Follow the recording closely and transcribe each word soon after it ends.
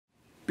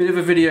Bit of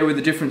a video with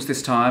a difference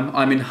this time.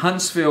 I'm in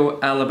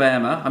Huntsville,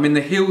 Alabama. I'm in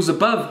the hills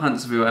above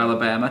Huntsville,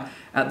 Alabama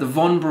at the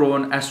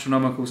Braun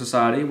Astronomical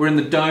Society. We're in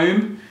the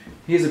dome.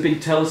 Here's a big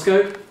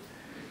telescope.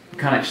 You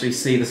can't actually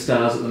see the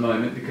stars at the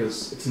moment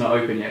because it's not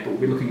open yet, but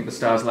we'll be looking at the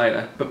stars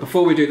later. But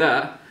before we do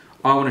that,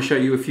 I want to show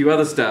you a few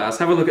other stars.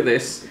 Have a look at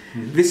this.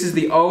 This is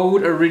the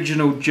old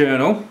original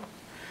journal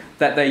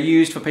that they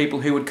used for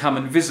people who would come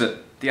and visit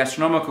the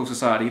Astronomical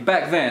Society.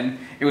 Back then,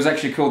 it was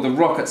actually called the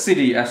Rocket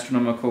City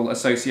Astronomical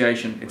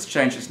Association. It's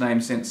changed its name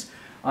since.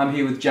 I'm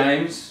here with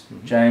James.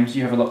 James,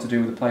 you have a lot to do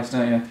with the place,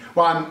 don't you?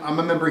 Well, I'm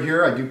a member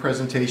here. I do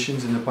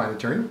presentations in the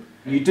planetarium.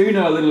 You do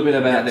know a little bit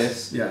about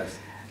this. Yes.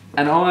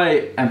 And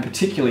I am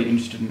particularly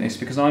interested in this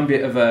because I'm a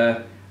bit of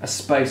a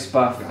space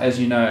buff, as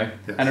you know,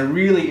 and a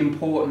really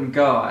important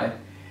guy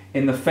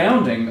in the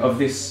founding of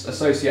this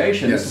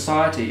association, this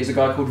society, is a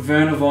guy called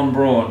Wernher von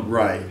Braun.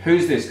 Right.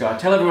 Who's this guy?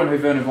 Tell everyone who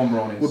Wernher von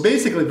Braun is. Well,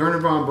 basically, Wernher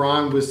von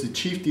Braun was the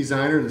chief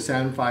designer of the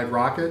Saturn V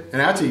rocket, and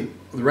actually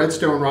the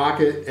Redstone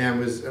Rocket, and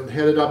was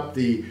headed up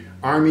the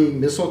Army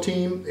missile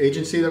team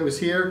agency that was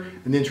here,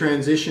 and then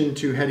transitioned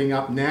to heading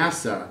up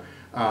NASA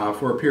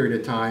for a period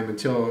of time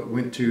until it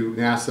went to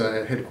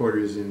NASA at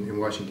headquarters in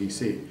Washington,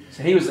 D.C.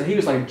 So he was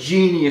like a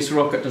genius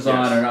rocket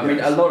designer. I mean,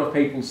 a lot of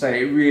people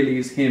say it really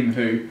is him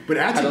who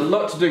had a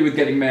lot to do with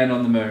getting man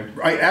on the moon.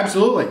 Right,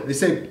 absolutely. They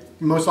say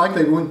most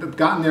likely we wouldn't have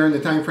gotten there in the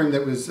time frame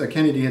that was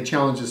Kennedy had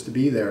challenged us to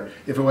be there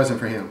if it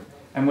wasn't for him.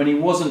 And when he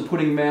wasn't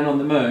putting man on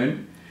the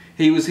moon,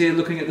 he was here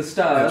looking at the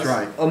stars. That's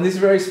right. On this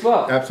very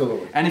spot.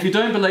 Absolutely. And if you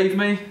don't believe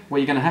me, well,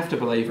 you're going to have to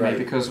believe me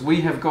because we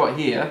have got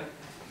here.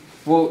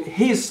 Well,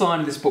 he has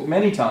signed this book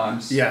many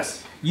times.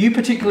 Yes. You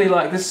particularly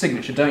like this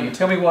signature, don't you?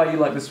 Tell me why you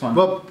like this one.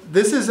 Well,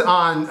 this is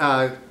on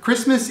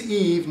Christmas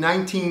Eve,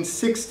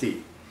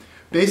 1960.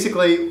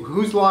 Basically,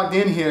 who's logged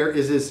in here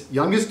is his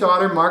youngest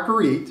daughter,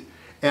 Marguerite,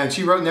 and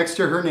she wrote next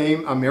to her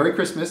name, Merry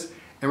Christmas,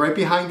 and right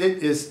behind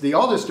it is the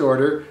oldest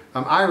daughter,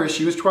 Iris.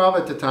 She was 12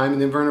 at the time,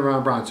 and then Wernher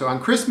von Braun. So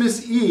on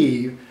Christmas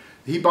Eve,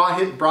 he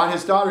brought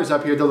his daughters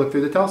up here to look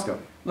through the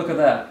telescope. Look at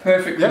that.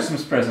 Perfect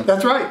Christmas present.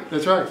 That's right.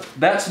 That's right.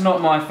 That's not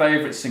my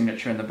favourite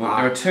signature in the book.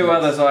 There are two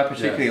others I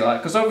particularly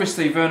like. Because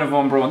obviously Wernher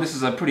von Braun, this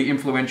is a pretty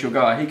influential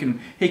guy.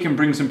 He can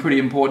bring some pretty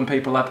important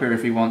people up here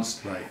if he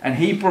wants. Right. And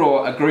he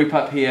brought a group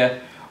up here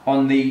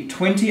on the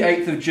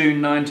 28th of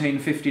June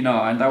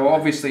 1959. They were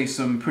obviously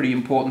some pretty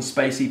important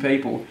spacey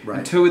people. Right.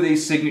 And two of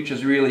these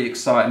signatures really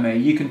excite me.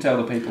 You can tell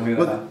the people who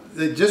they are.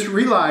 They just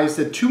realized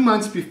that 2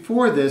 months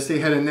before this, they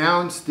had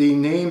announced the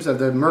names of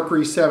the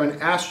Mercury 7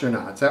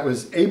 astronauts. That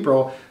was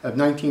April of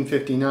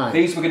 1959.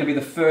 These were going to be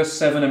the first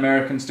 7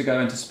 Americans to go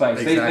into space.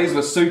 Exactly. These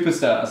were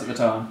superstars at the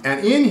time.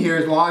 And in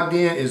here, logged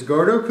in, is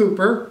Gordo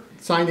Cooper,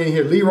 signed in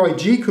here Leroy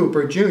G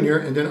Cooper Junior,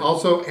 and then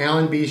also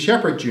B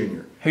Shepard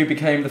Junior. Who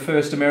became the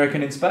first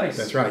American in space.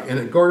 That's right.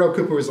 And Gordo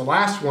Cooper was the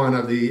last one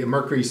of the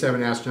Mercury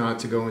 7 astronauts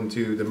to go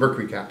into the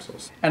Mercury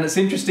capsules. And it's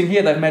interesting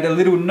here, they've made a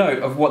little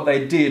note of what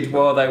they did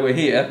while they were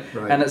here.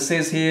 Right. And it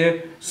says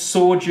here,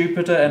 saw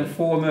Jupiter and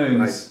 4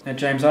 moons. Right. Now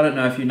James, I don't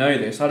know if you know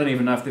this, I don't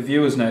even know if the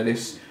viewers know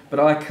this, but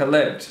I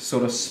collect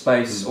sort of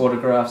space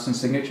autographs and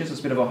signatures.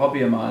 It's a bit of a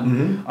hobby of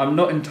mine. I'm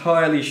not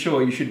entirely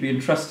sure you should be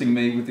entrusting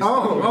me with this.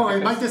 Oh,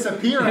 it might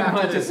disappear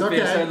after this.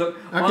 Okay. So look,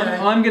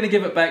 I'm going to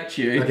give it back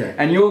to you,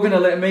 and you're going to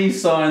let me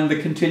sign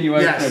the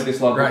continuation of this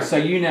logbook. So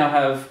you now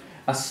have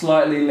a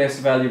slightly less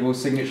valuable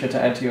signature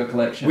to add to your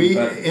collection.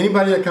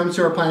 Anybody that comes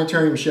to our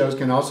planetarium shows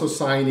can also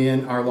sign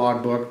in our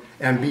logbook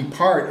and be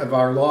part of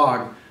our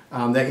log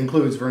that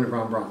includes Wernher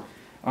von Braun.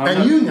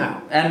 And you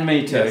now. And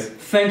me too. Yes.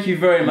 Thank you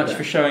very much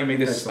for showing me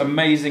this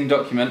amazing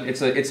document.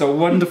 It's a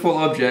wonderful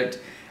object.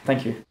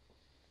 Thank you.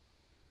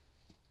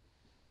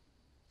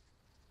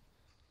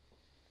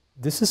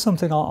 This is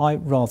something I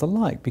rather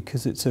like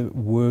because it's a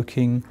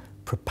working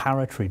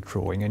preparatory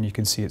drawing, and you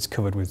can see it's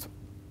covered with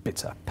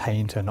bits of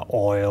paint and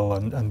oil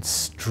and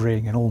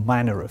string and all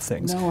manner of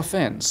things. No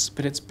offence,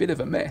 but it's a bit of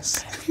a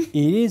mess. It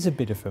is a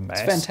bit of a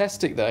mess. It's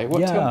fantastic though.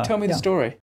 Tell me the story.